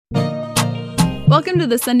Welcome to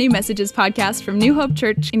the Sunday Messages podcast from New Hope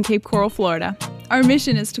Church in Cape Coral, Florida. Our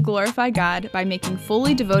mission is to glorify God by making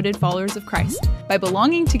fully devoted followers of Christ, by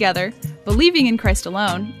belonging together, believing in Christ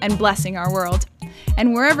alone, and blessing our world.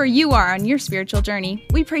 And wherever you are on your spiritual journey,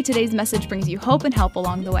 we pray today's message brings you hope and help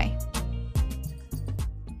along the way.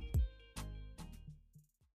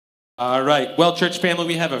 All right. Well, church family,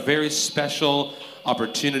 we have a very special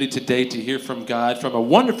opportunity today to hear from God from a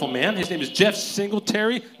wonderful man. His name is Jeff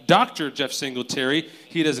Singletary, Dr. Jeff Singletary.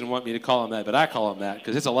 He doesn't want me to call him that, but I call him that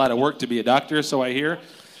because it's a lot of work to be a doctor, so I hear.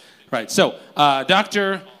 Right. So,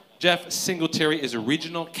 Dr. Jeff Singletary is a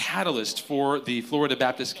regional catalyst for the Florida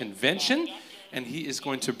Baptist Convention, and he is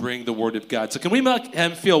going to bring the Word of God. So can we make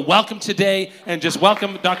him feel welcome today and just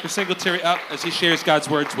welcome Dr. Singletary up as he shares God's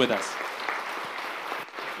words with us.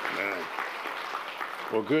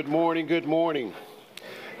 Well, good morning, good morning.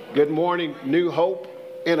 Good morning, New Hope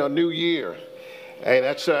in a new year. Hey,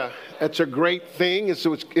 that's a great thing.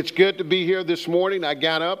 So it's good to be here this morning. I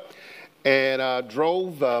got up and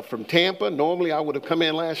drove from Tampa. Normally I would have come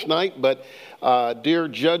in last night, but a dear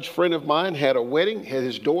judge friend of mine had a wedding, had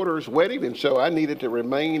his daughter's wedding, and so I needed to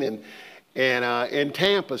remain in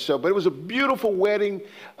Tampa. But it was a beautiful wedding,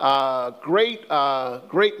 great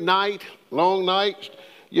night, long night.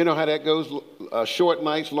 You know how that goes, short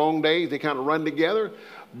nights, long days, they kind of run together.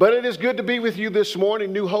 But it is good to be with you this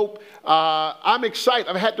morning, New Hope. I'm excited.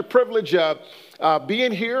 I've had the privilege of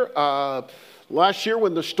being here last year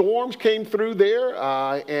when the storms came through there,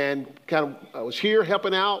 and I was here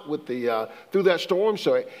helping out with through that storm.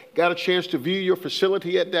 So I got a chance to view your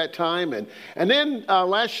facility at that time. And then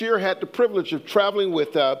last year had the privilege of traveling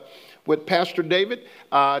with Pastor David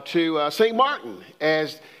to St. Martin,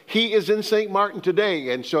 as he is in St. Martin today.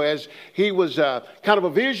 And so as he was kind of a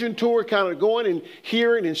vision tour, kind of going and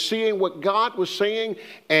hearing and seeing what God was saying,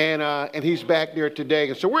 and he's back there today.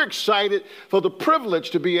 And so we're excited for the privilege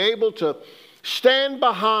to be able to stand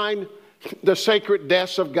behind the sacred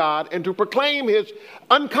desk of God and to proclaim his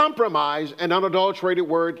uncompromised and unadulterated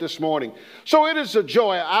word this morning. So it is a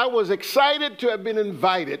joy. I was excited to have been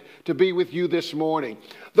invited to be with you this morning,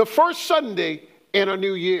 the first Sunday in a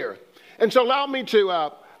new year. And so allow me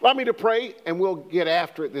to pray, and we'll get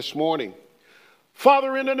after it this morning.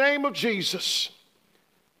 Father, in the name of Jesus,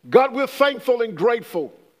 God, we're thankful and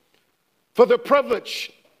grateful for the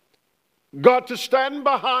privilege, God, to stand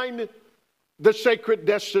behind the sacred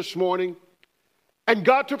desk this morning, and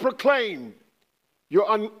God, to proclaim your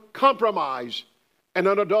uncompromised and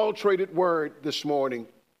unadulterated word this morning.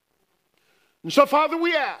 And so, Father,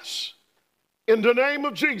 we ask in the name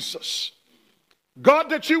of Jesus,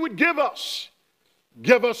 God, that you would give us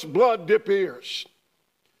blood-dip ears.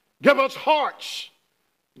 Give us hearts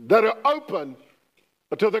that are open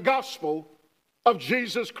to the gospel of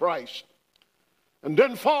Jesus Christ. And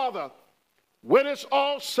then, Father, when it's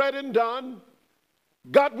all said and done,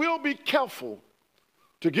 God will be careful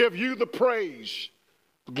to give you the praise,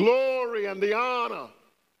 the glory, and the honor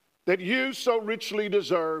that you so richly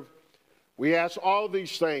deserve. We ask all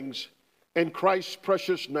these things in Christ's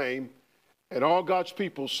precious name, and all God's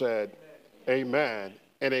people said, amen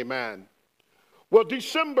and amen. Well,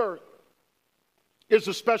 December is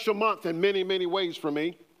a special month in many, many ways for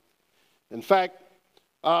me. In fact,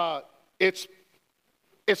 it's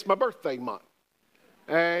my birthday month.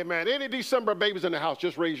 Amen. Any December babies in the house,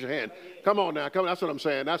 just raise your hand. Come on now. Come on. That's what I'm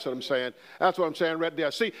saying. That's what I'm saying right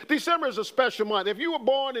there. See, December is a special month. If you were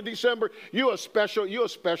born in December, you're a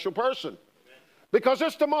special person. Because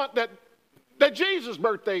it's the month that Jesus'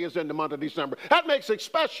 birthday is in the month of December. That makes it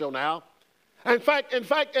special now. In fact,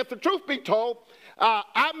 if the truth be told,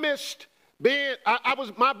 I missed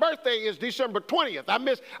my birthday is December 20th.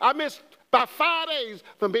 I missed by 5 days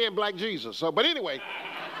from being Black Jesus. So, but anyway,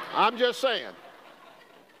 I'm just saying.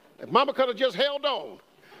 If Mama could have just held on,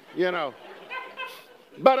 you know.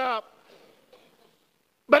 But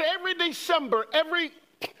every December,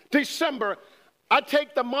 I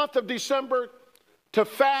take the month of December to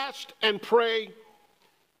fast and pray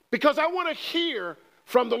because I want to hear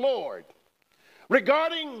from the Lord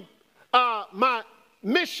regarding my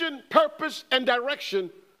mission, purpose, and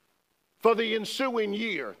direction for the ensuing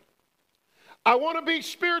year. I want to be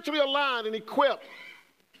spiritually aligned and equipped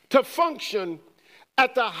to function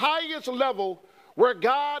at the highest level where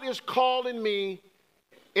God is calling me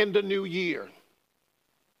in the new year.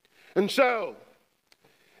 And so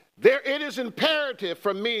it is imperative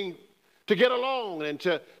for me to get along and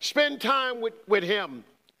to spend time with him,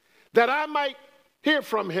 that I might hear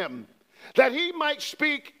from him, that he might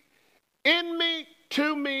speak in me,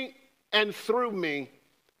 to me, and through me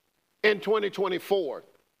in 2024.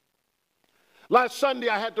 Last Sunday,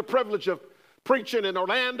 I had the privilege of preaching in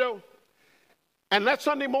Orlando, And that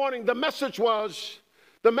Sunday morning, the message was,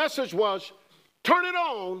 turn it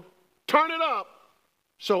on, turn it up,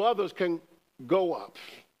 so others can go up.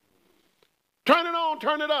 Turn it on,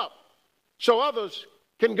 turn it up, so others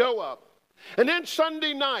can go up. And then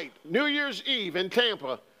Sunday night, New Year's Eve in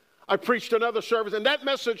Tampa, I preached another service. And that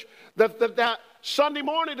message, that Sunday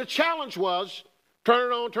morning, the challenge was,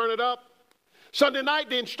 turn it on, turn it up. Sunday night,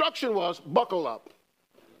 the instruction was, buckle up.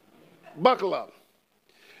 Buckle up.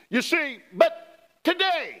 You see, but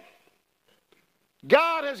today,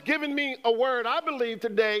 God has given me a word, I believe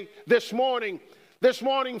today, this morning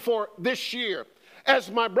for this year.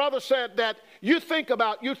 As my brother said, that you think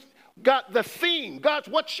about, you got the theme. God,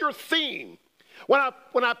 what's your theme? When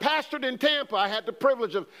I pastored in Tampa, I had the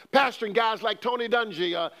privilege of pastoring guys like Tony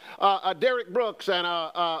Dungy, Derek Brooks, and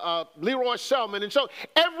Leroy Selman. And so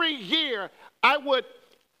every year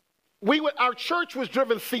our church was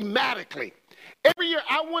driven thematically. Every year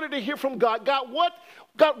I wanted to hear from God. God, what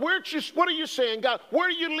are you saying? God, where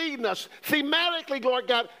are you leading us? Thematically, Lord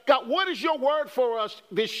God, what is your word for us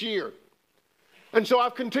this year? And so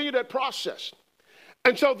I've continued that process.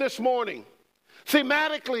 And so this morning,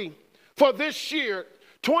 thematically, for this year,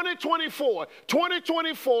 2024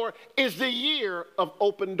 is the year of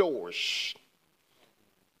open doors.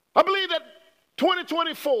 I believe that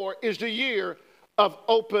 2024 is the year of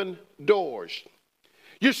open doors.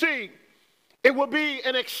 You see, it will be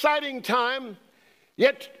an exciting time,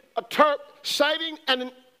 yet exciting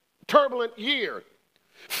and turbulent year,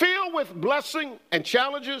 filled with blessing and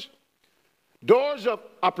challenges, doors of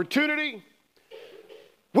opportunity,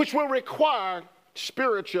 which will require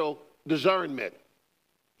spiritual discernment.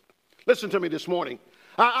 Listen to me this morning.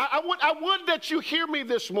 I would that you hear me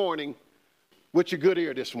this morning with your good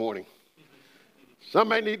ear this morning. Some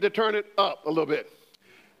may need to turn it up a little bit.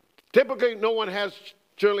 Typically, no one has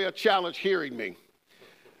generally a challenge hearing me.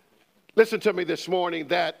 Listen to me this morning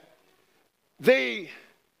that these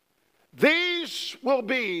will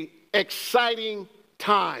be exciting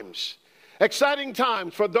times. Exciting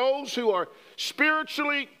times for those who are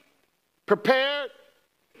spiritually prepared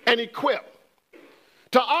and equipped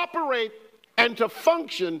to operate and to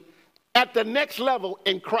function at the next level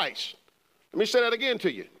in Christ. Let me say that again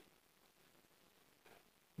to you.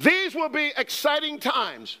 These will be exciting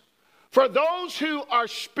times for those who are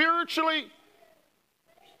spiritually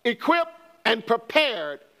equipped and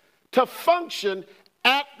prepared to function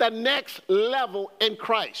at the next level in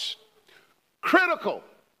Christ. Critical,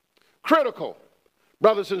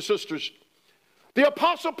 brothers and sisters. The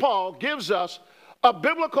Apostle Paul gives us a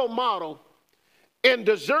biblical model in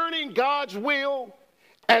discerning God's will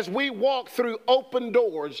as we walk through open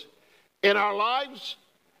doors in our lives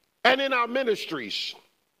and in our ministries.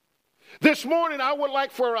 This morning, I would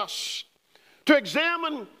like for us to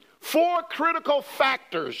examine 4 critical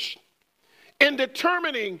factors in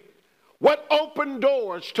determining what open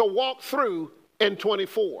doors to walk through in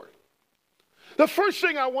 24. The first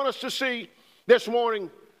thing I want us to see this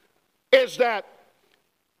morning is that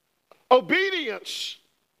obedience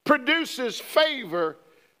produces favor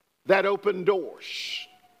that open doors.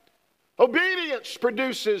 Obedience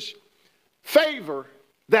produces favor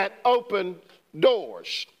that open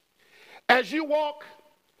doors. As you walk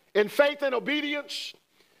in faith and obedience,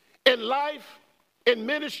 in life, in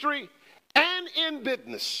ministry, and in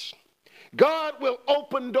business, God will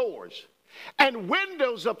open doors and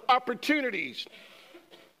windows of opportunities.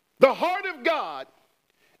 The heart of God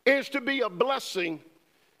is to be a blessing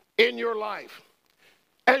in your life.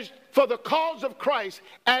 As for the cause of Christ,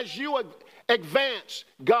 as you advance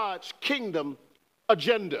God's kingdom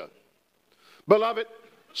agenda. Beloved,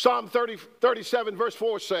 Psalm 37 verse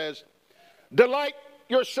 4 says, delight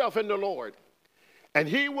yourself in the Lord, and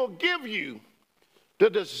he will give you the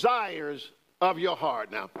desires of your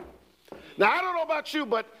heart. Now I don't know about you,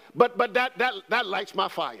 but that lights my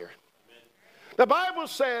fire. The Bible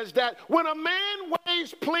says that when a man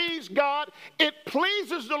ways please God, it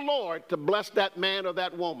pleases the Lord to bless that man or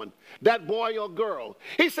that woman, that boy or girl.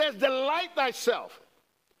 He says, delight thyself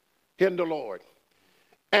in the Lord,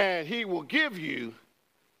 and he will give you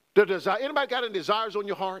the desire. Anybody got any desires on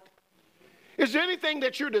your heart? Is there anything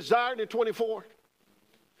that you're desiring in 24?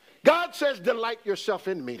 God says, delight yourself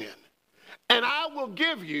in me then, and I will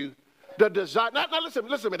give you the desire. Now listen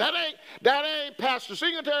to me. That ain't Pastor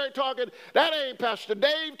Singletary talking. That ain't Pastor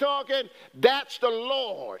Dave talking. That's the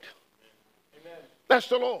Lord. Amen. That's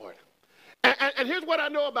the Lord. And here's what I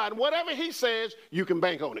know about him. Whatever he says, you can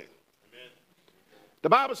bank on it. Amen. The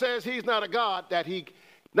Bible says he's not a God that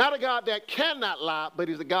cannot lie, but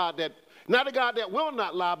he's a God that, not a God that will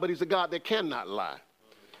not lie, but he's a God that cannot lie.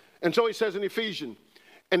 And so he says in Ephesians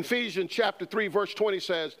chapter 3, verse 20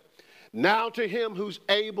 says, Now to him who's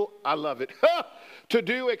able, I love it, to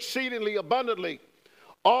do exceedingly abundantly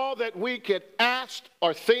all that we could ask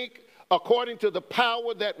or think according to the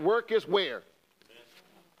power that worketh where?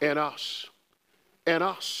 In us. In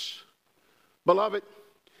us. Beloved,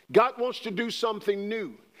 God wants to do something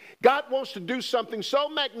new. God wants to do something so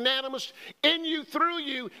magnanimous in you, through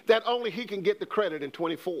you, that only he can get the credit in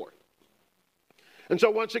 24. And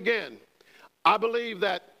so once again, I believe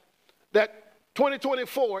that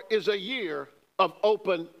 2024 is a year of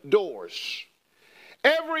open doors.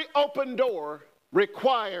 Every open door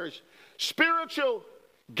requires spiritual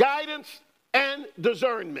guidance and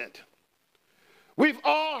discernment. We've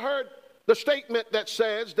all heard the statement that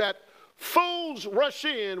says that fools rush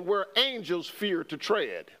in where angels fear to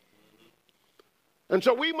tread. And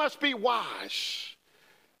so we must be wise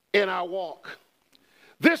in our walk.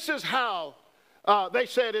 This is how they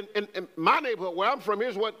said in my neighborhood where I'm from,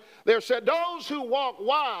 here's what they said: those who walk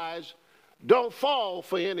wise don't fall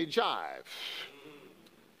for any jive.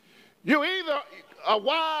 You either are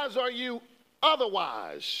wise or you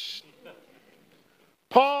otherwise.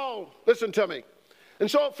 Paul, listen to me. And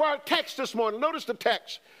so for our text this morning, notice the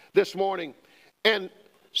text this morning in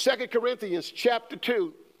 2 Corinthians chapter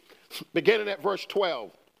 2, beginning at verse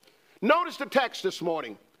 12. Notice the text this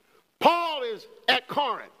morning. Paul is at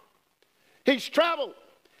Corinth. He's traveled,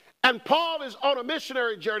 and Paul is on a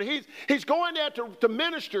missionary journey. He's going there to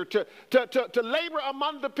minister, to labor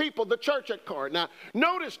among the people, the church at Corinth. Now,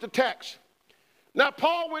 notice the text. Now,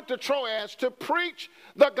 Paul went to Troas to preach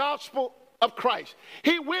the gospel of Christ.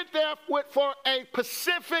 He went there for a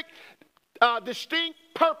specific, distinct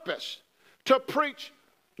purpose, to preach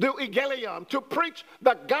the evangelium, to preach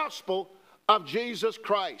the gospel of Jesus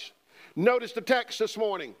Christ. Notice the text this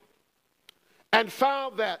morning. And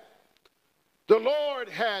found that the Lord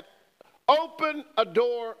had opened a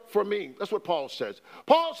door for me. That's what Paul says.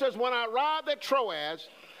 Paul says, when I arrived at Troas,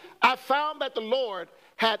 I found that the Lord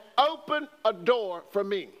had opened a door for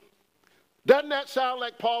me. Doesn't that sound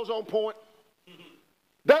like Paul's on point?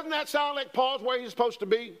 Doesn't that sound like Paul's where he's supposed to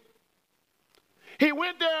be? He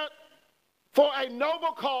went there for a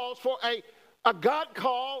noble cause, for a God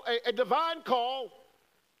call, a divine call,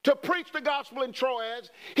 to preach the gospel in Troas.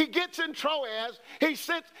 He gets in Troas. He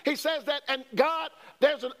says that, and God,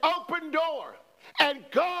 there's an open door, and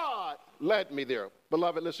God led me there.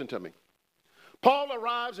 Beloved, listen to me. Paul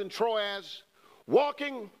arrives in Troas,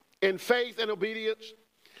 walking in faith and obedience,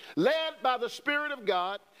 led by the Spirit of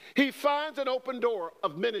God. He finds an open door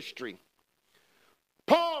of ministry.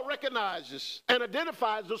 Paul recognizes and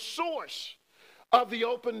identifies the source of the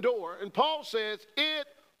open door, and Paul says it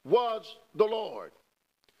was the Lord.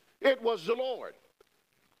 It was the Lord.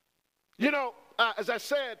 You know, as I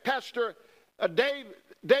said, Pastor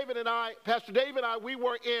David and I, we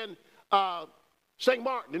were in St.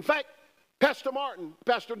 Martin. In fact,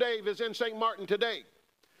 Pastor Dave is in St. Martin today,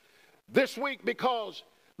 this week, because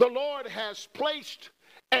the Lord has placed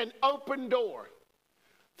an open door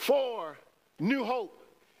for New Hope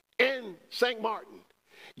in St. Martin.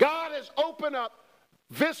 God has opened up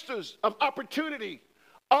vistas of opportunity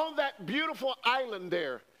on that beautiful island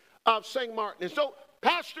there of St. Martin. And so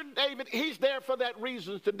Pastor David, he's there for that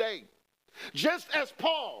reason today. Just as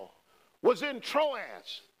Paul was in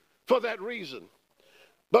Troas for that reason.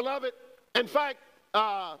 Beloved, in fact,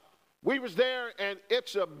 we was there, and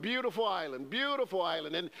it's a beautiful island.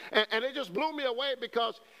 And it just blew me away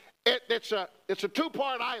because it's a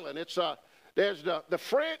two-part island. There's the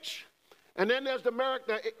French, and then there's the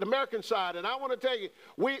American side. And I want to tell you,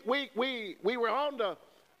 we were on the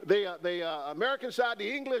American side, the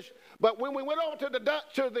English, but when we went over to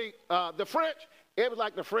the French, it was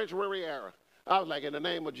like the French Riviera. I was like, in the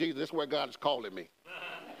name of Jesus, this is where God is calling me.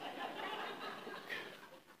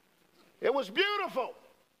 It was beautiful.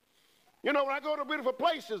 You know, when I go to beautiful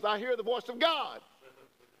places, I hear the voice of God.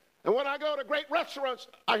 And when I go to great restaurants,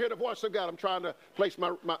 I hear the voice of God. I'm trying to place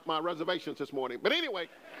my reservations this morning. But anyway,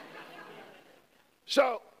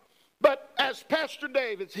 but as Pastor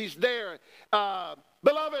David, he's there.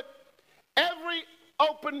 Beloved, every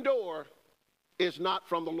open door is not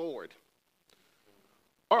from the Lord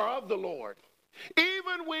or of the Lord.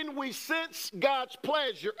 Even when we sense God's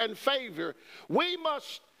pleasure and favor, we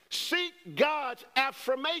must seek God's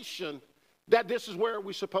affirmation that this is where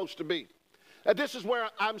we're supposed to be. That this is where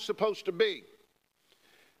I'm supposed to be.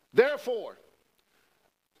 Therefore,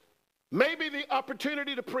 maybe the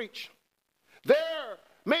opportunity to preach. There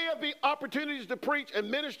may be opportunities to preach and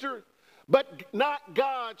minister, but not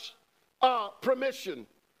God's permission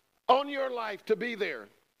on your life to be there.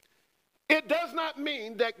 It does not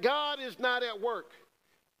mean that God is not at work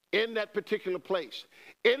in that particular place,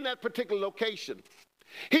 in that particular location.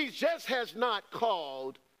 He just has not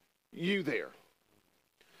called you there.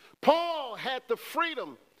 Paul had the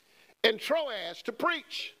freedom in Troas to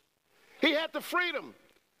preach. He had the freedom,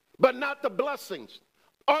 but not the blessings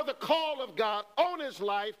or the call of God on his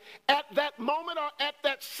life at that moment or at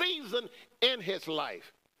that season in his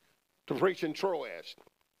life to preach in Troas.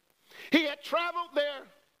 He had traveled there,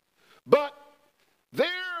 but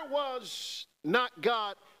there was not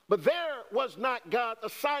God's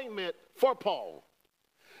assignment for Paul.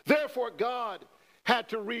 Therefore, God had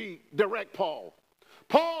to redirect Paul.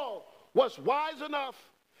 Paul was wise enough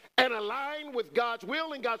and aligned with God's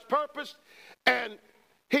will and God's purpose, and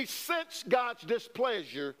he sensed God's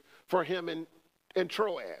displeasure for him in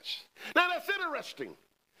Troas. Now, that's interesting.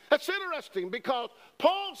 That's interesting because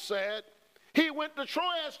Paul said he went to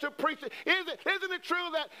Troas to preach. Isn't it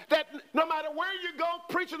true that no matter where you go,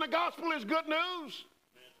 preaching the gospel is good news?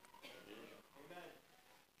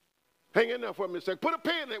 Hang in there for me a second. Put a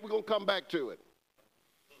pin in it. We're going to come back to it.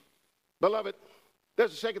 Beloved,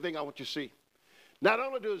 there's the second thing I want you to see. Not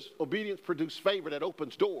only does obedience produce favor that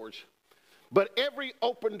opens doors, but every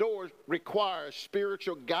open door requires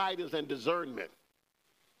spiritual guidance and discernment.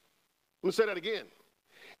 Let me say that again.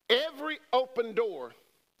 Every open door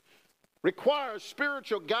requires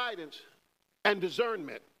spiritual guidance and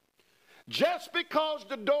discernment. Just because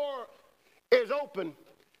the door is open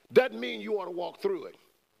doesn't mean you ought to walk through it.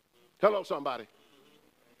 Hello, somebody.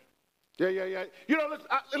 Yeah. You know,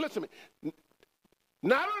 listen to me.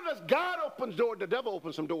 Not only does God open doors, the devil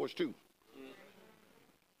opens some doors too.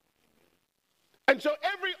 And so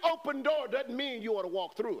every open door doesn't mean you ought to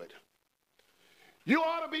walk through it. You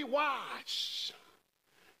ought to be wise.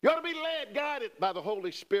 You ought to be led, guided by the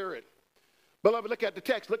Holy Spirit. Beloved, look at the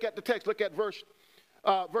text. Look at the text. Look at verse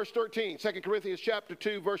 13. 2 Corinthians chapter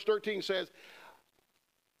 2, verse 13 says,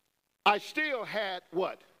 I still had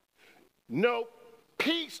what? No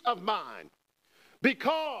peace of mind,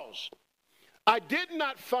 because I did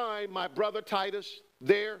not find my brother Titus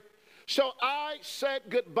there. So I said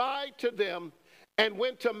goodbye to them and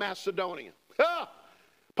went to Macedonia.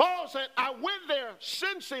 Paul said, I went there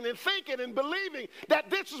sensing and thinking and believing that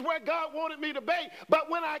this is where God wanted me to be. But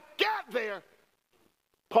when I got there,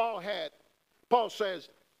 Paul says,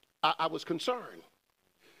 I was concerned.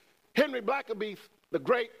 Henry Blackaby, the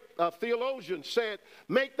great theologian, said,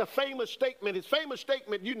 make the famous statement. His famous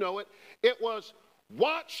statement, you know it. It was,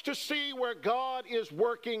 watch to see where God is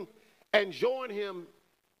working and join him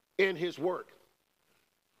in his work.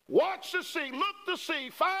 Watch to see, look to see,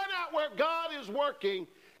 find out where God is working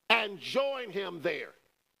and join him there.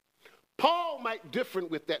 Paul might differ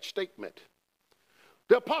with that statement.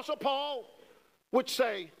 The Apostle Paul might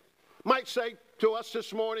say to us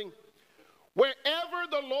this morning, wherever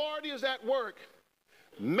the Lord is at work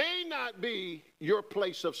may not be your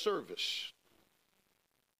place of service.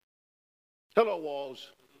 Hello,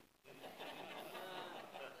 Walls.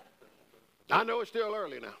 I know it's still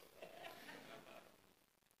early now.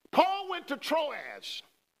 Paul went to Troas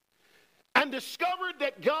and discovered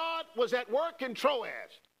that God was at work in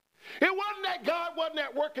Troas. It wasn't that God wasn't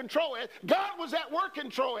at work in Troas. God was at work in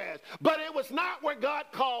Troas, but it was not where God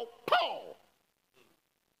called Paul.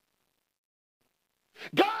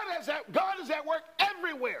 God is at work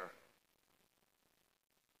everywhere.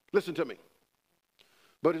 Listen to me.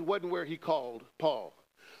 But it wasn't where he called Paul.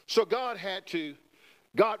 So God's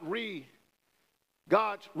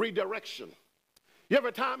redirection. You ever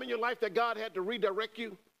a time in your life that God had to redirect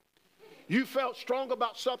you? You felt strong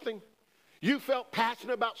about something. You felt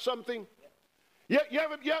passionate about something. You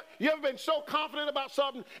ever been so confident about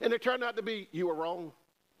something and it turned out to be you were wrong?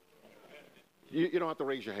 You don't have to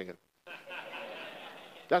raise your hand.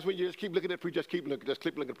 That's when you just keep looking at the preacher. Just keep looking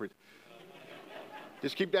at the preacher.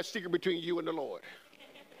 Just keep that secret between you and the Lord.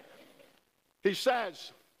 He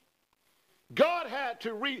says, if God had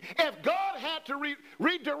to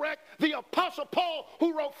redirect the Apostle Paul,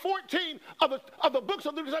 who wrote 14 of the books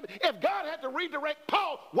of the New Testament, if God had to redirect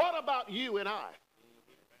Paul, what about you and I?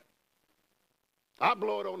 I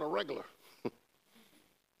blow it on the regular.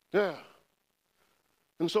 Yeah.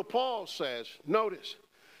 And so Paul says, notice,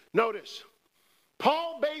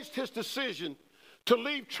 Paul based his decision to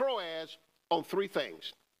leave Troas on three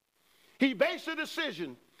things. He based the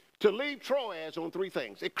decision to leave Troas on three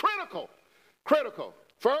things. It's critical.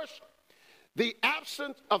 First, the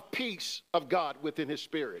absence of peace of God within his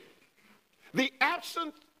spirit. The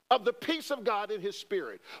absence of the peace of God in his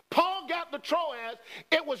spirit. Paul got to Troas.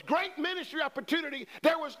 It was great ministry opportunity.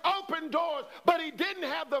 There was open doors, but he didn't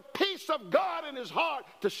have the peace of God in his heart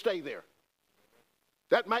to stay there.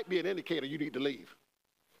 That might be an indicator you need to leave.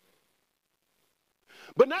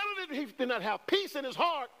 But not only did he not have peace in his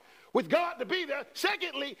heart, with God to be there.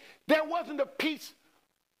 Secondly, there wasn't a peace,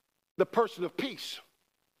 the person of peace.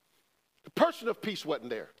 The person of peace wasn't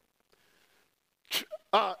there.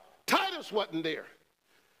 Titus wasn't there.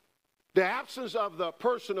 The absence of the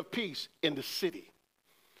person of peace in the city.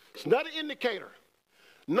 It's another indicator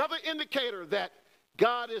that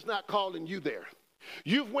God is not calling you there.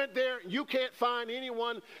 You've went there, you can't find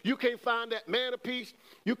anyone, you can't find that man of peace,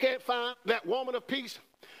 you can't find that woman of peace,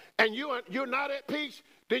 and you're not at peace,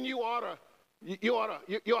 then you ought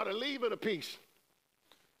to leave in a peace.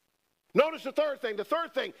 Notice the third thing. The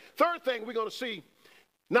third thing we're going to see,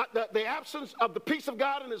 not the absence of the peace of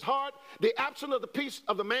God in his heart, the absence of the peace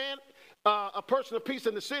of the man, a person of peace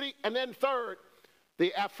in the city, and then third,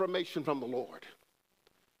 the affirmation from the Lord.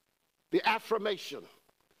 The affirmation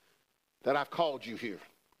that I've called you here.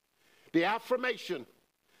 The affirmation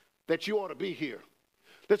that you ought to be here.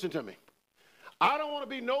 Listen to me. I don't want to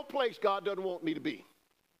be no place God doesn't want me to be.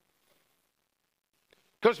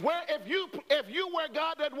 Because if you where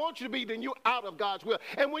God doesn't want you to be, then you're out of God's will.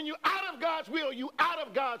 And when you're out of God's will, you're out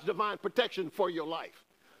of God's divine protection for your life.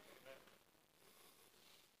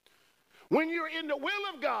 When you're in the will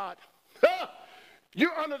of God,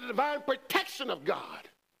 you're under the divine protection of God.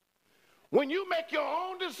 When you make your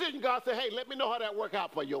own decision, God says, hey, let me know how that work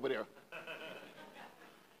out for you over there.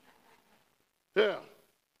 Yeah.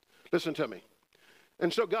 Listen to me.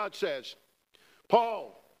 And so God says,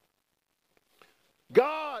 Paul,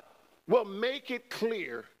 God will make it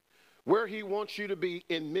clear where he wants you to be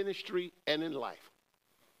in ministry and in life.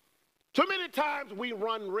 Too many times we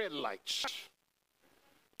run red lights.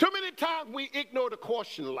 Too many times we ignore the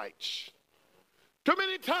caution lights. Too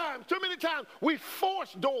many times we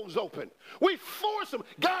force doors open. We force them.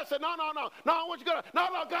 God said, no, I want you to go. No,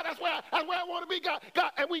 God, that's where I want to be, God.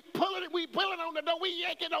 And we pull it on the door. We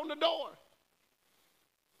yank it on the door.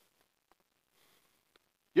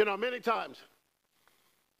 You know, many times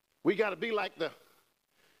we got to be like the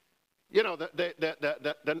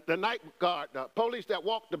night guard, the police that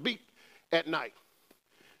walk the beat at night.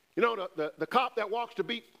 You know, the cop that walks the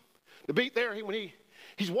beat there,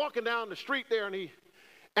 he's walking down the street there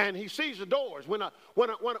and he sees the doors. When an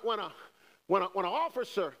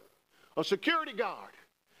officer, a security guard,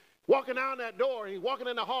 walking down that door, and he's walking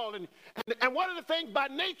in the hall, and one of the things by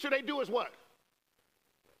nature they do is what?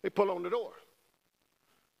 They pull on the door.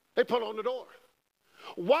 They pull on the door.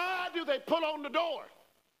 Why do they pull on the door?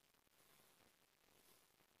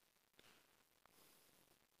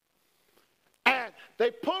 And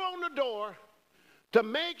they pull on the door to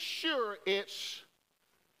make sure it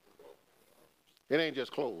ain't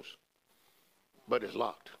just closed, but it's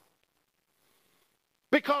locked.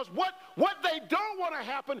 Because what they don't want to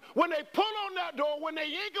happen when they pull on that door, when they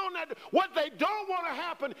yank on that door, what they don't want to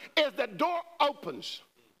happen is the door opens.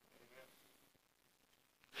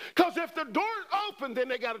 Because if the door is open, then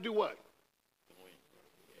they got to do what?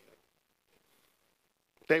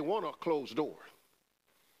 They want a closed door.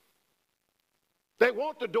 They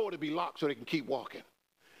want the door to be locked so they can keep walking.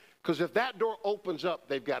 Because if that door opens up,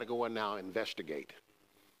 they've got to go in now and investigate.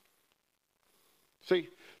 See,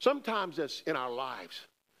 sometimes that's in our lives.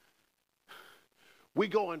 We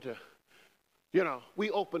go into,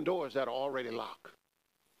 we open doors that are already locked.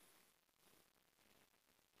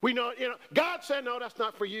 We know, God said, no, that's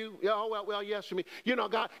not for you. Yeah, oh, well, yes, for me.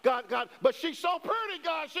 God, but she's so pretty,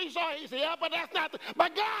 God. He said, yeah, but that's not,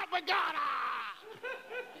 but God,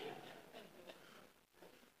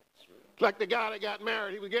 Like the guy that got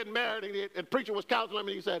married. He was getting married, and the preacher was counseling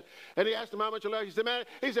him, and he asked him how much you love her. He said, man,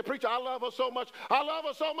 preacher, I love her so much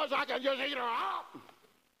I can just eat her up.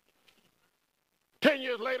 10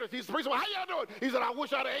 years later, he said, preacher, well, how y'all doing? He said, I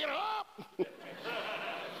wish I'd have ate her up.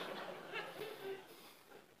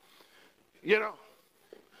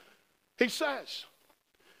 He says,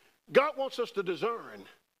 God wants us to discern,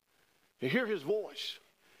 to hear his voice,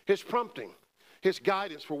 his prompting, his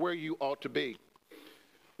guidance for where you ought to be.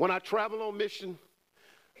 When I travel on mission,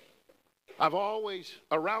 I've always,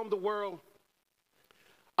 around the world,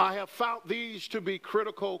 I have found these to be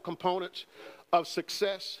critical components of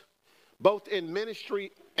success, both in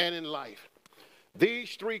ministry and in life.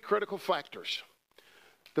 These three critical factors.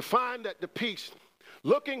 To find that the peace,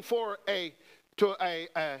 looking for a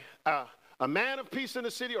man of peace in the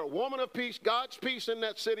city or a woman of peace, God's peace in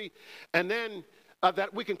that city, and then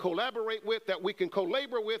that we can collaborate with, that we can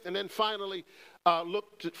co-labor with, and then finally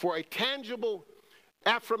look for a tangible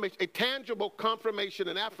affirmation, a tangible confirmation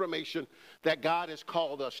and affirmation that God has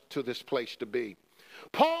called us to this place to be.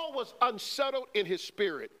 Paul was unsettled in his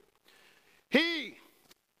spirit. He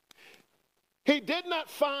did not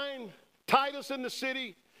find Titus in the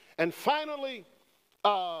city, and finally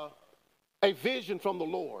a vision from the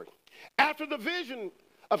Lord. After the vision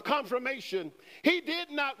of confirmation, he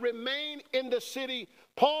did not remain in the city.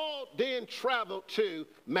 Paul then traveled to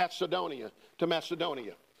Macedonia.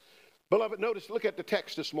 Beloved, notice, look at the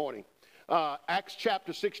text this morning. Acts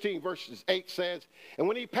chapter 16, verses 8 says, and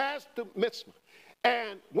when he passed the Mysia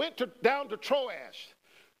and went down to Troas,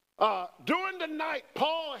 during the night,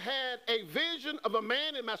 Paul had a vision of a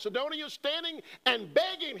man in Macedonia standing and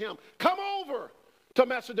begging him, come over to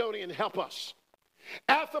Macedonia and help us.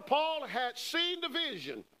 After Paul had seen the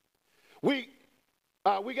vision, we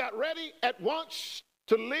got ready at once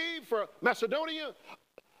to leave for Macedonia.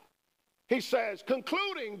 He says,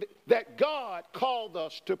 concluding that God called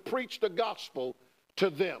us to preach the gospel to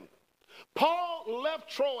them. Paul left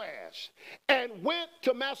Troas and went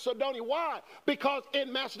to Macedonia. Why? Because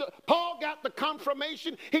in Macedonia, Paul got the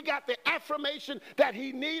confirmation. He got the affirmation that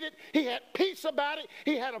he needed. He had peace about it.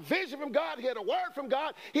 He had a vision from God. He had a word from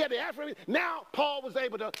God. He had the affirmation. Now Paul was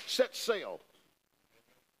able to set sail,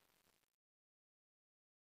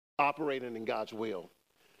 operating in God's will.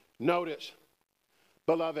 Notice,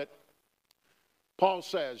 beloved, Paul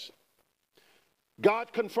says,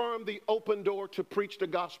 God confirmed the open door to preach the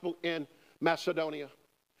gospel in Macedonia.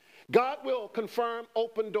 God will confirm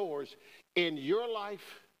open doors in your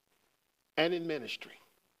life and in ministry.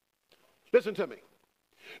 Listen to me.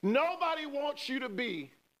 Nobody wants you to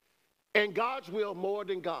be in God's will more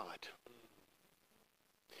than God.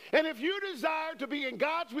 And if you desire to be in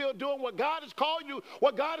God's will, doing what God has called you,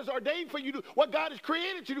 what God has ordained for you to do, what God has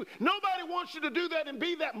created you to do, nobody wants you to do that and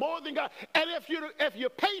be that more than God. And if you're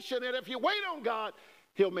patient and if you wait on God,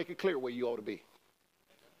 he'll make it clear where you ought to be.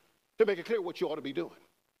 He'll make it clear what you ought to be doing.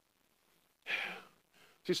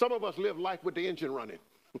 See, some of us live life with the engine running.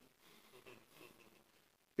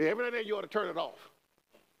 Yeah, every now and then you ought to turn it off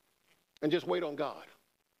and just wait on God.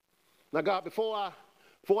 Now, God, before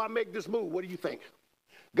I make this move, what do you think?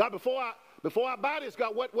 God, before I buy this,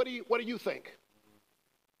 God, what do you think?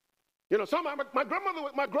 You know, my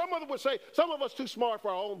grandmother would say, some of us too smart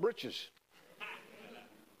for our own britches.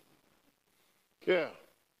 Yeah.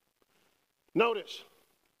 Notice,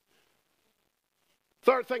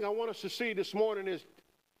 third thing I want us to see this morning is,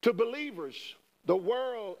 to believers, the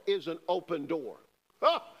world is an open door.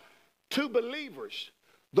 To believers,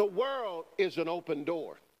 the world is an open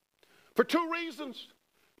door. For two reasons,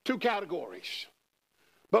 two categories.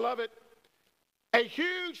 Beloved, a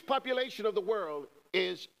huge population of the world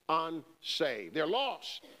is unsaved. They're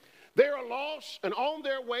lost. They are lost and on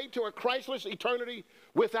their way to a Christless eternity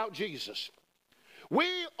without Jesus. We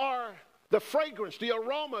are the fragrance, the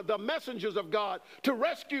aroma, the messengers of God to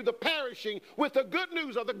rescue the perishing with the good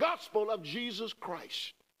news of the gospel of Jesus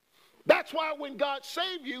Christ. That's why when God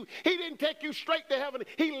saved you, he didn't take you straight to heaven.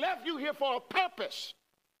 He left you here for a purpose.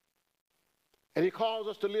 And he calls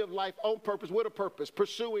us to live life on purpose, with a purpose,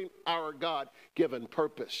 pursuing our God-given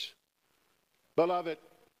purpose. Beloved,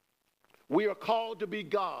 we are called to be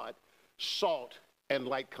God, salt, and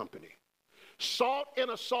light company. Salt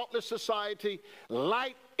in a saltless society,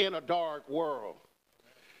 light in a dark world.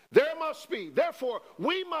 Therefore,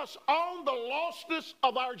 we must own the lostness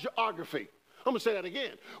of our geography. I'm going to say that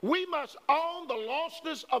again. We must own the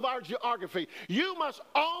lostness of our geography. You must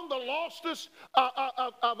own the lostness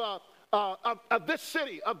of this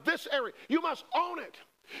city, of this area. You must own it.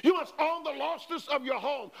 You must own the lostness of your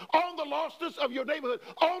home, own the lostness of your neighborhood,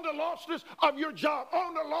 own the lostness of your job,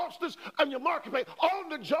 own the lostness of your marketplace, own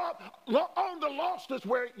the job, own the lostness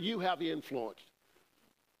where you have the influence.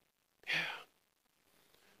 Yeah.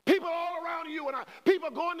 People all around you and people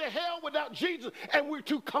are going to hell without Jesus, and we're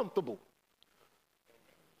too comfortable.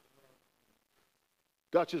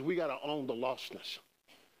 God says we got to own the lostness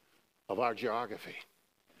of our geography.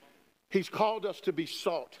 He's called us to be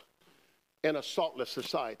salt in a saltless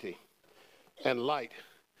society and light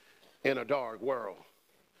in a dark world.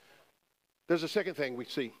 There's a second thing we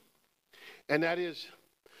see, and that is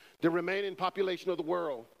the remaining population of the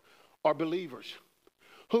world are believers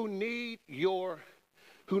who need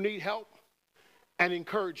help and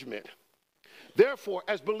encouragement. Therefore,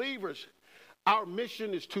 as believers, our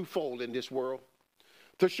mission is twofold in this world: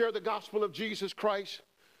 to share the gospel of Jesus Christ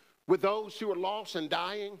with those who are lost and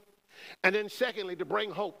dying. And then secondly, to bring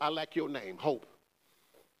hope. I like your name, hope.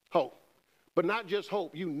 Hope. But not just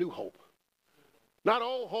hope, you new hope. Not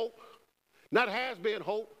old hope, not has-been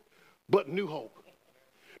hope, but new hope.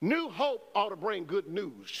 New hope ought to bring good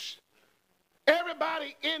news.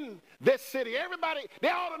 Everybody in this city, everybody, they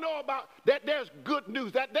ought to know about that there's good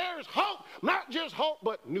news, that there's hope, not just hope,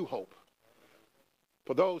 but new hope.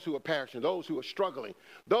 For those who are perishing, those who are struggling,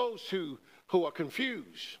 those who are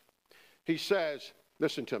confused. He says,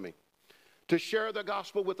 listen to me, to share the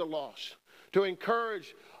gospel with the lost, to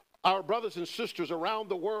encourage our brothers and sisters around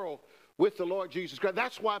the world with the Lord Jesus Christ.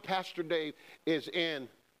 That's why Pastor Dave is in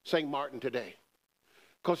St. Martin today,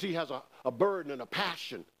 because he has a burden and a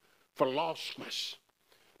passion for lostness,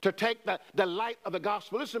 to take the light of the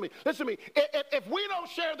gospel. Listen to me. If we don't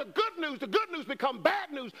share the good news become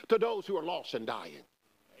bad news to those who are lost and dying.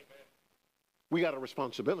 Amen. We got a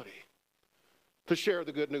responsibility to share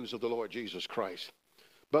the good news of the Lord Jesus Christ.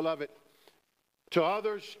 Beloved, to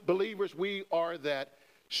others, believers, we are that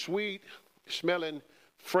sweet smelling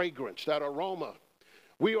fragrance, that aroma.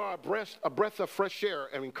 We are a breath of fresh air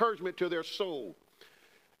and encouragement to their soul.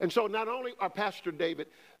 And so not only are Pastor David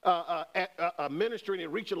ministering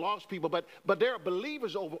and reaching lost people, but there are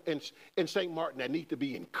believers over in St. Martin that need to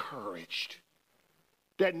be encouraged,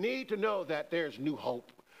 that need to know that there's new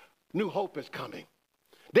hope. New hope is coming.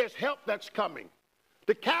 There's help that's coming.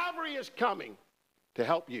 The Calvary is coming to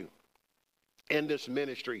help you in this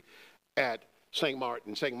ministry at St.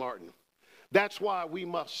 Martin. That's why we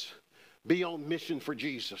must be on mission for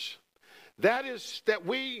Jesus. That is that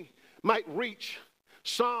we might reach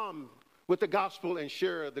some with the gospel and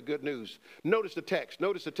share the good news. Notice the text.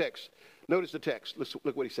 Look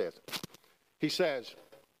what he says. He says,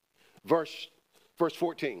 verse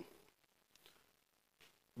 14.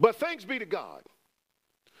 But thanks be to God,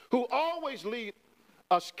 who always lead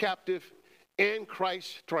us captive in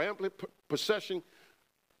Christ's triumphant procession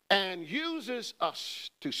and uses us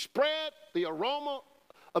to spread the aroma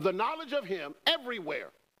of the knowledge of him everywhere.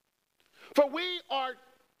 For we are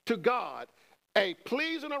to God a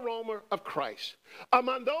pleasing aroma of Christ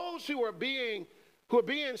among those who are being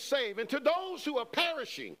saved, and to those who are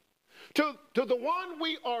perishing. To the one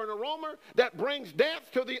we are an aroma that brings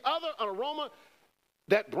death, to the other an aroma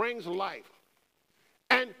that brings life.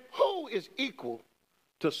 And who is equal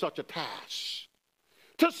to such a task?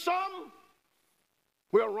 To some,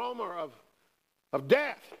 we're an aroma of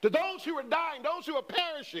death. To those who are dying, those who are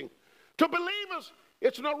perishing. To believers,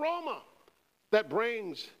 it's an aroma that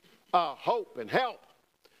brings hope and help.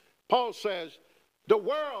 Paul says the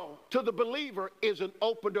world to the believer is an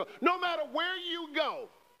open door. No matter where you go,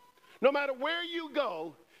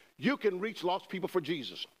 you can reach lost people for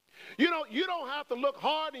Jesus. You don't have to look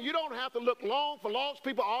hard and you don't have to look long for lost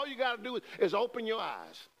people. All you got to do is open your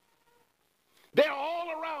eyes. They're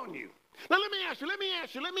all around you. Now let me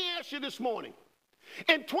ask you this morning.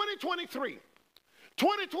 In 2023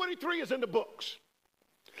 is in the books.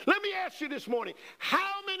 Let me ask you this morning,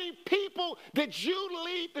 how many people did you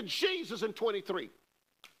lead to Jesus in 23?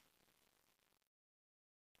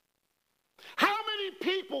 How many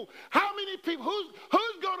people,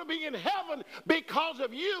 who's going to be in heaven because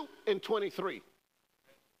of you in 23?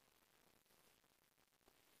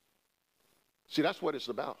 See, that's what it's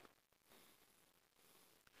about.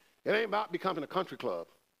 It ain't about becoming a country club.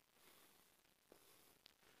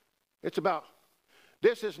 It's about,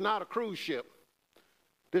 this is not a cruise ship.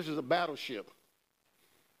 This is a battleship.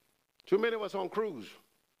 Too many of us on cruise.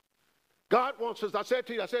 God wants us, I said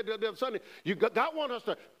the other Sunday, God wants us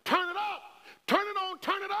to turn it up. Turn it on,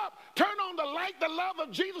 turn it up. Turn on the light, the love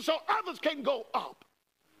of Jesus so others can go up.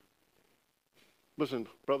 Listen,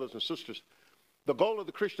 brothers and sisters, the goal of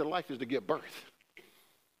the Christian life is to give birth.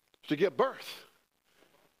 To give birth.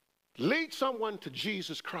 Lead someone to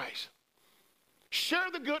Jesus Christ. Share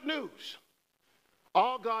the good news.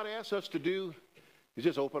 All God asks us to do is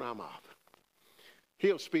just open our mouth.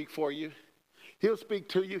 He'll speak for you. He'll speak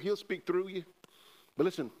to you. He'll speak through you. But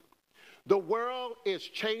listen, the world is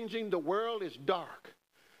changing. The world is dark.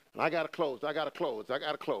 And I got to close.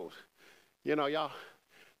 You know, y'all,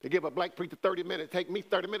 they give a black preacher 30 minutes. Take me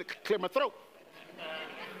 30 minutes to clear my throat.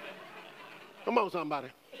 Come on, somebody.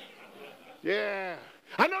 Yeah.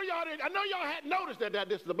 I know y'all hadn't noticed that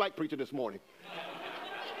this is the black preacher this morning.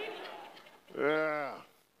 Yeah.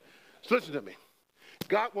 So listen to me.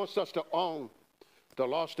 God wants us to own the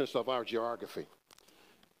lostness of our geography.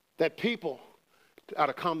 That people are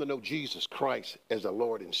to come to know Jesus Christ as the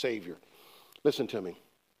Lord and Savior. Listen to me.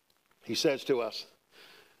 He says to us,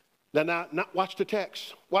 now watch the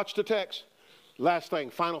text. Watch the text. Last thing,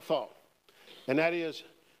 final thought. And that is,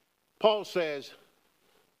 Paul says,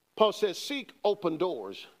 seek open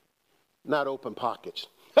doors, not open pockets.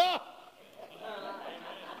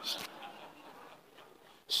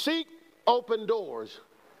 Seek open doors,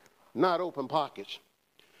 not open pockets.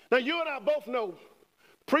 Now, you and I both know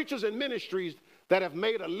preachers and ministries that have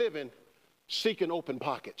made a living seeking open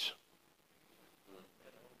pockets.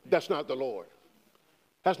 That's not the Lord.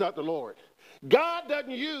 That's not the Lord. God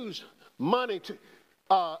doesn't use money to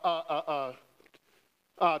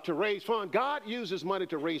raise funds. God uses money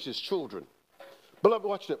to raise his children. Beloved,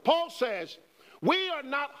 watch this. Paul says, we are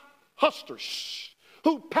not hustlers.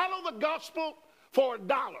 who peddle the gospel for $1.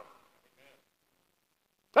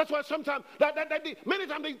 That's why sometimes, many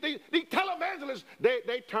times these televangelists,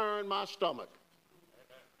 they turn my stomach.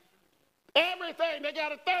 Everything, they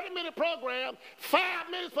got a 30-minute program, 5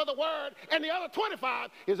 minutes for the word, and the other 25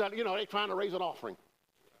 is that, they trying to raise an offering.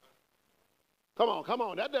 Come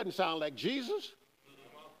on, that doesn't sound like Jesus.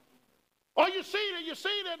 Or you see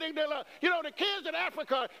that, the kids in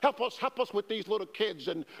Africa, help us with these little kids,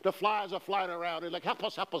 and the flies are flying around. They're like, help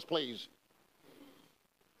us, please.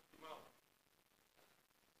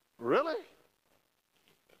 Really?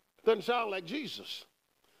 Doesn't sound like Jesus.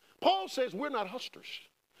 Paul says we're not hustlers.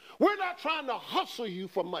 We're not trying to hustle you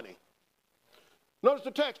for money. Notice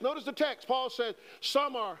the text. Paul says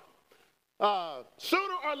some are,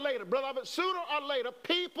 sooner or later, beloved, sooner or later,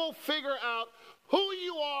 people figure out who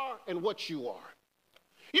you are and what you are.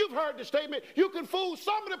 You've heard the statement, you can fool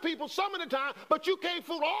some of the people some of the time, but you can't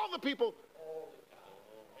fool all the people.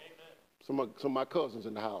 Some of my cousins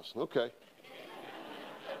in the house. Okay.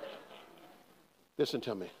 Listen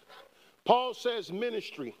to me. Paul says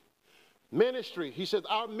ministry. He says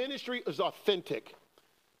our ministry is authentic.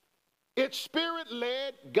 It's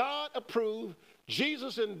spirit-led, God-approved,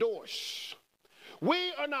 Jesus-endorsed.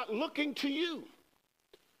 We are not looking to you.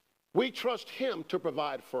 We trust him to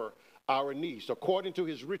provide for our needs according to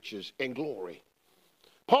his riches and glory.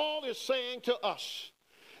 Paul is saying to us,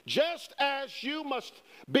 just as you must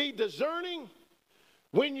be discerning,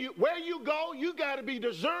 where you go, you got to be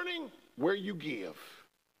discerning where you give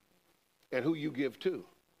and who you give to.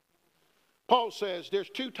 Paul says there's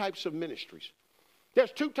two types of ministries.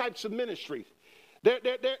 It's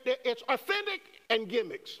authentic and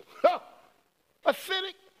gimmicks.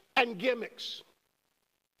 Authentic and gimmicks.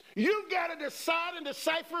 You got to decide and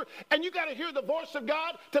decipher, and you got to hear the voice of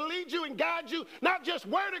God to lead you and guide you, not just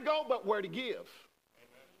where to go, but where to give.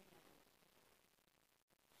 Amen.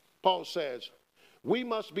 Paul says, we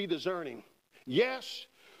must be discerning. Yes,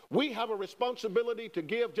 we have a responsibility to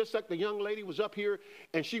give, just like the young lady was up here,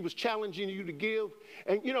 and she was challenging you to give.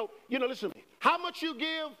 And, listen to me. How much you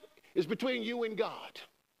give is between you and God.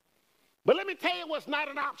 But let me tell you what's not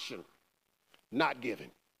an option. Not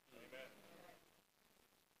giving.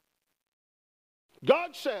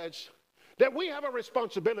 God says that we have a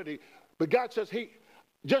responsibility, but God says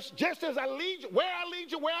just as I lead you, where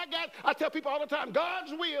I tell people all the time,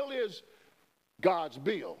 God's will is God's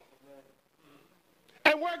bill.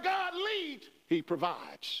 And where God leads, he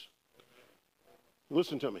provides.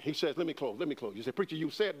 Listen to me. He says, let me close. You say, preacher,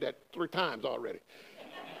 you said that 3 times already.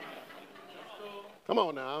 Come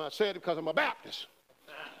on now. I said it because I'm a Baptist.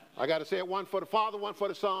 I got to say it, one for the Father, one for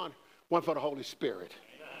the Son, one for the Holy Spirit.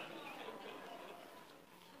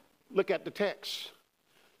 Look at the text.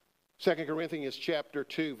 2 Corinthians chapter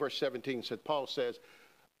 2, verse 17 said, Paul says,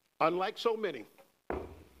 unlike so many,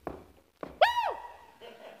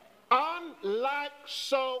 unlike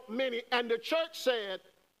so many, and the church said,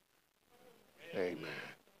 amen.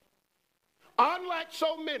 Unlike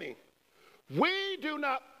so many, we do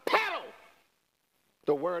not peddle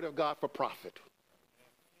the word of God for profit.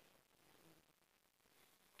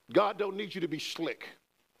 God don't need you to be slick.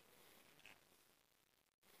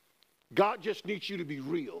 God just needs you to be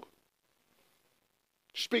real.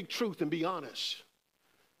 Speak truth and be honest.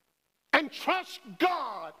 And trust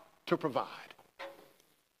God to provide.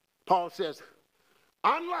 Paul says,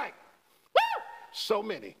 unlike so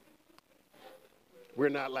many, we're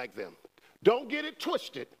not like them. Don't get it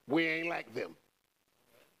twisted. We ain't like them.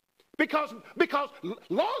 Because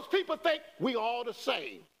lost people think we all the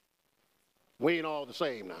same. We ain't all the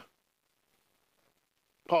same now.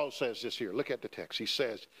 Paul says this here. Look at the text. He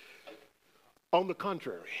says, on the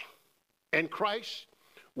contrary, in Christ,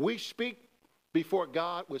 we speak before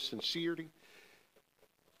God with sincerity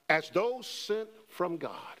as those sent from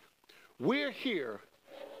God. We're here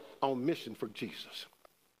on mission for Jesus.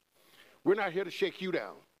 We're not here to shake you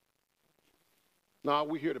down. No,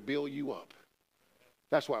 we're here to build you up.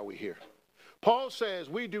 That's why we're here. Paul says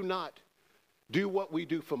we do not do what we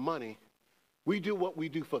do for money. We do what we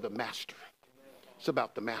do for the master. It's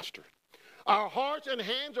about the master. Our hearts and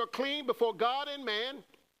hands are clean before God and man.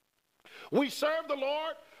 We serve the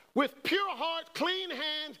Lord with pure hearts, clean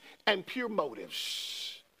hands, and pure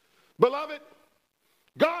motives. Beloved,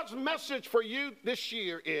 God's message for you this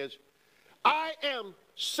year is, I am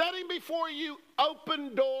setting before you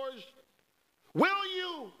open doors. Will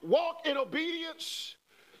you walk in obedience?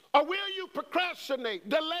 Or will you procrastinate,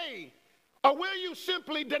 delay? Or will you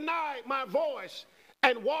simply deny my voice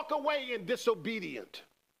and walk away in disobedient?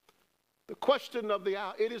 The question of the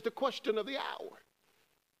hour, it is the question of the hour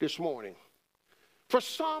this morning. For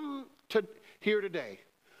some here today,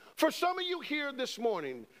 For some of you here this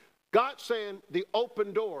morning, God's saying the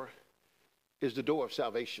open door is the door of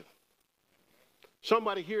salvation.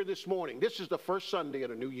 Somebody here this morning, this is the first Sunday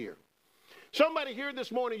of the new year. Somebody here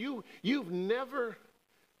this morning, you've never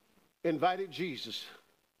invited Jesus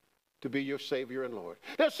to be your Savior and Lord.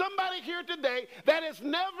 There's somebody here today that has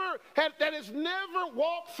never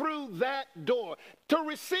walked through that door to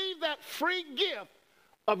receive that free gift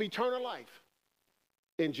of eternal life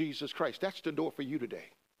in Jesus Christ. That's the door for you today.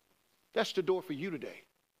 That's the door for you today.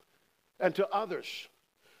 And to others,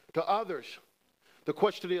 the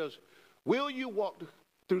question is, will you walk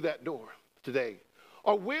through that door today?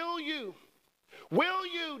 Or will you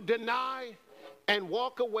deny and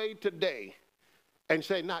walk away today and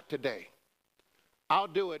say, not today. I'll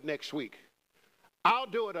do it next week. I'll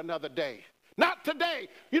do it another day. Not today.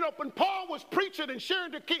 You know, when Paul was preaching and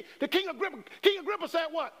sharing to King Agrippa said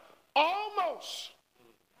what? Almost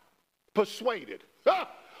persuaded.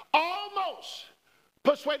 Almost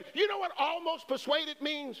persuaded. You know what almost persuaded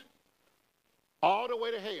means? All the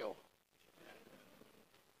way to hell.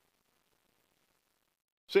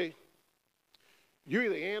 See, you're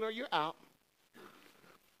either in or you're out.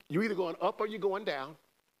 You're either going up or you're going down.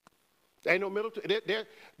 There ain't no middle.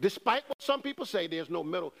 Despite what some people say, there's no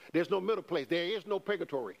middle place. There is no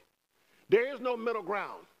purgatory. There is no middle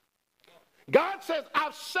ground. God says,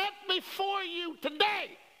 I've set before you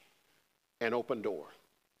today an open door.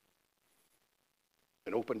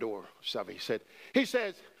 An open door. He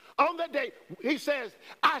says, on that day, he says,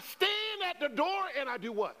 I stand at the door and I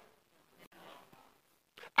do what?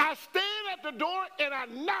 I stand at the door and I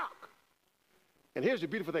knock. And here's the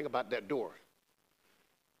beautiful thing about that door.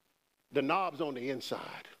 The knob's on the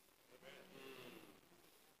inside.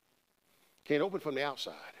 Can't open from the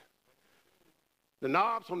outside. The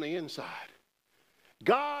knob's on the inside.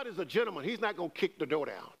 God is a gentleman. He's not going to kick the door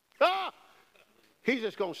down. He's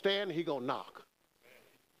just going to stand and he's going to knock.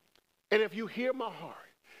 And if you hear my heart,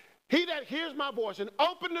 he that hears my voice and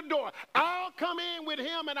open the door, I'll come in with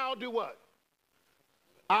him and I'll do what?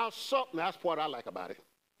 I'll sup. That's what I like about it.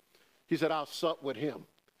 He said, I'll sup with him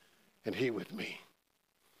and he with me.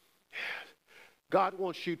 God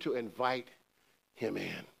wants you to invite him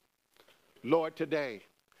in. Lord, today,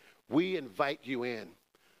 we invite you in.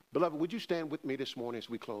 Beloved, would you stand with me this morning as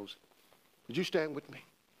we close? Would you stand with me?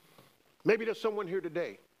 Maybe there's someone here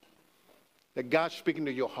today that God's speaking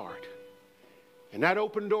to your heart. And that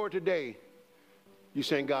open door today, you're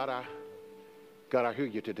saying, God, I hear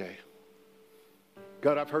you today.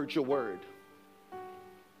 God, I've heard your word.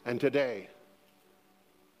 And today,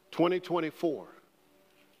 2024,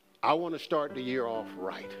 I want to start the year off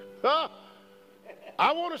right. I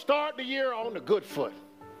want to start the year on the good foot.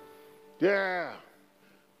 Yeah.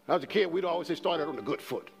 When I was a kid, we'd always say start it on the good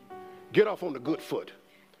foot. Get off on the good foot.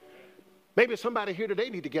 Maybe somebody here today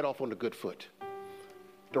need to get off on the good foot.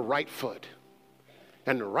 The right foot.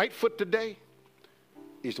 And the right foot today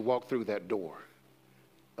is to walk through that door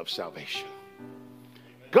of salvation.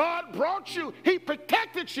 God brought you. He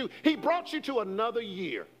protected you. He brought you to another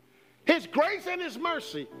year. His grace and his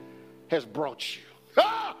mercy has brought you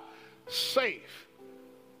safe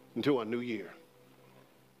into a new year.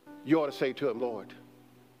 You ought to say to him, Lord,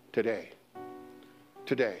 today.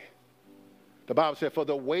 The Bible said, for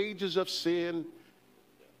the wages of sin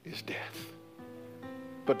is death.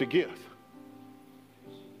 But the gift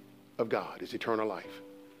of God is eternal life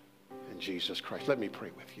in Jesus Christ. Let me pray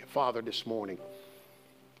with you. Father, this morning,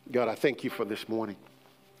 God, I thank you for this morning.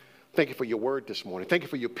 Thank you for your word this morning. Thank you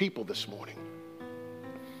for your people this morning.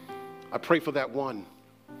 I pray for that one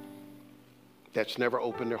that's never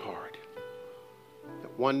opened their heart.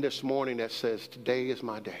 That one this morning that says, today is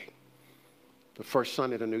my day. The first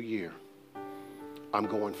Sunday of the new year. I'm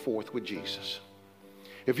going forth with Jesus.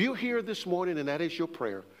 If you're here this morning and that is your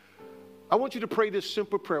prayer, I want you to pray this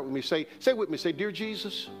simple prayer with me. Say with me, say, dear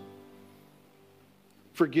Jesus,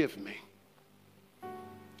 forgive me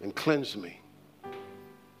and cleanse me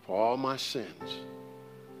for all my sins,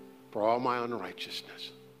 for all my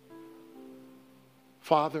unrighteousness.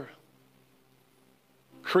 Father,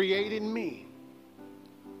 create in me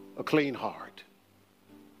a clean heart.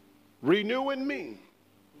 Renew in me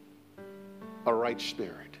a right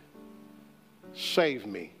spirit. Save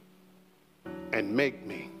me and make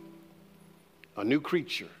me a new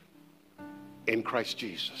creature in Christ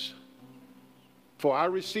Jesus. For I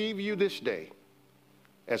receive you this day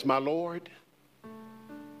as my Lord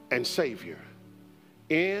and Savior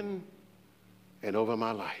in and over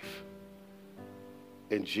my life.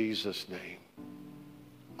 In Jesus' name,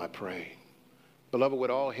 I pray. Beloved, with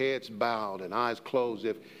all heads bowed and eyes closed,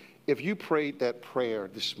 If you prayed that prayer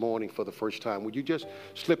this morning for the first time, would you just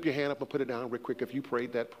slip your hand up and put it down real quick if you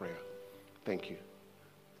prayed that prayer? Thank you.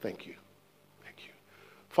 Thank you. Thank you.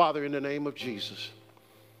 Father, in the name of Jesus,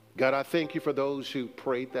 God, I thank you for those who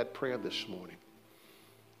prayed that prayer this morning.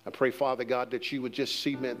 I pray, Father God, that you would just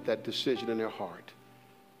cement that decision in their heart.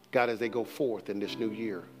 God, as they go forth in this new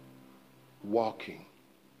year, walking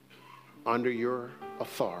under your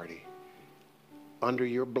authority, under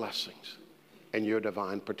your blessings, and your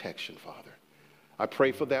divine protection, Father. I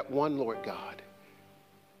pray for that one, Lord God,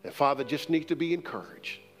 that, Father, just needs to be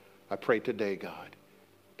encouraged. I pray today, God,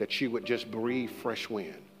 that you would just breathe fresh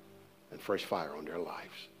wind and fresh fire on their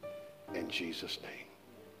lives. In Jesus' name,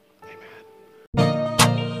 amen.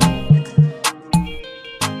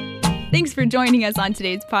 Thanks for joining us on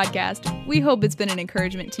today's podcast. We hope it's been an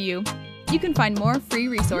encouragement to you. You can find more free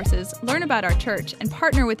resources, learn about our church, and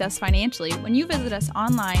partner with us financially when you visit us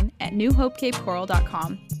online at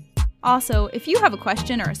newhopecapecoral.com. Also, if you have a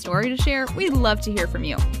question or a story to share, we'd love to hear from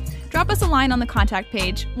you. Drop us a line on the contact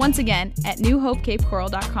page, once again, at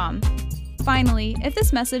newhopecapecoral.com. Finally, if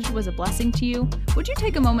this message was a blessing to you, would you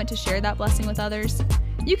take a moment to share that blessing with others?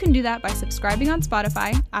 You can do that by subscribing on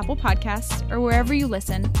Spotify, Apple Podcasts, or wherever you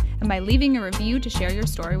listen, and by leaving a review to share your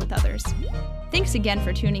story with others. Thanks again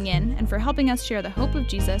for tuning in and for helping us share the hope of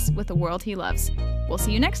Jesus with the world he loves. We'll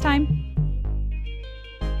see you next time.